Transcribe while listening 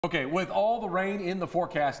Okay, with all the rain in the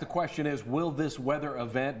forecast, the question is, will this weather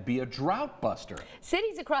event be a drought buster?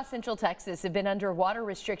 Cities across central Texas have been under water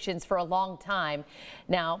restrictions for a long time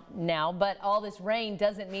now, but all this rain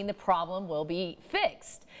doesn't mean the problem will be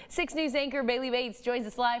fixed. 6 News anchor Bailey Bates joins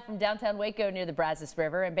us live from downtown Waco near the Brazos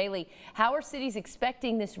River. And Bailey, how are cities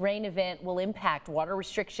expecting this rain event will impact water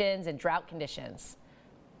restrictions and drought conditions?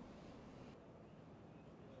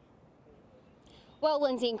 Well,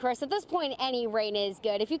 Lindsay and Chris, at this point, any rain is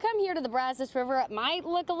good. If you come here to the Brazos River, it might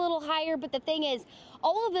look a little higher, but the thing is,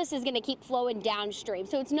 all of this is going to keep flowing downstream,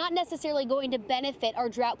 so it's not necessarily going to benefit our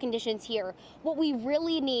drought conditions here. What we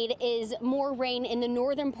really need is more rain in the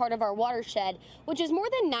northern part of our watershed, which is more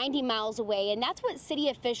than 90 miles away, and that's what city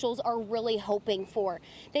officials are really hoping for.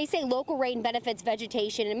 They say local rain benefits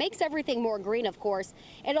vegetation and makes everything more green, of course.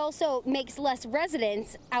 It also makes less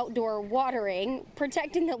residents outdoor watering,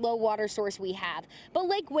 protecting the low water source we have. But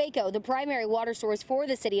Lake Waco, the primary water source for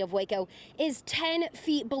the city of Waco, is 10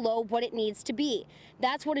 feet below what it needs to be.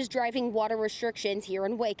 That's what is driving water restrictions here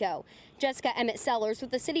in Waco. Jessica Emmett-Sellers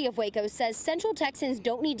with the city of Waco says Central Texans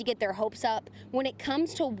don't need to get their hopes up when it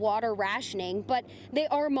comes to water rationing, but they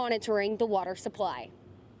are monitoring the water supply.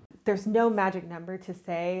 There's no magic number to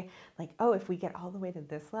say, like, oh, if we get all the way to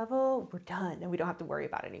this level, we're done and we don't have to worry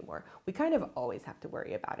about it anymore. We kind of always have to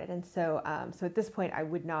worry about it. And so, so at this point, I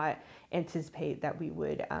would not anticipate that we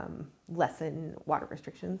would lessen water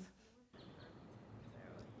restrictions.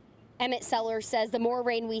 Emmett-Sellers says the more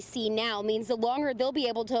rain we see now means the longer they'll be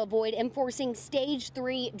able to avoid enforcing stage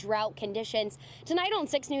 3 drought conditions. Tonight on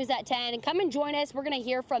 6 News at 10, come and join us. We're going to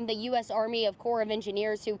hear from the U.S. Army of Corps of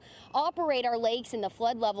Engineers who operate our lakes and the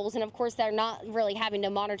flood levels. And of course, they're not really having to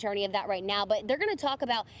monitor any of that right now, but they're going to talk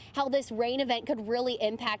about how this rain event could really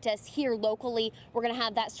impact us here locally. We're going to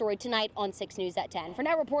have that story tonight on 6 News at 10. For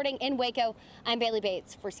now, reporting in Waco, I'm Bailey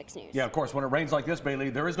Bates for 6 News. Yeah, of course, when it rains like this, Bailey,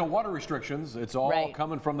 there is no water restrictions. It's all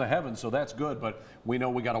coming from the heavens. So that's good, but we know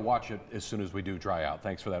we got to watch it as soon as we do dry out.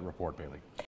 Thanks for that report, Bailey.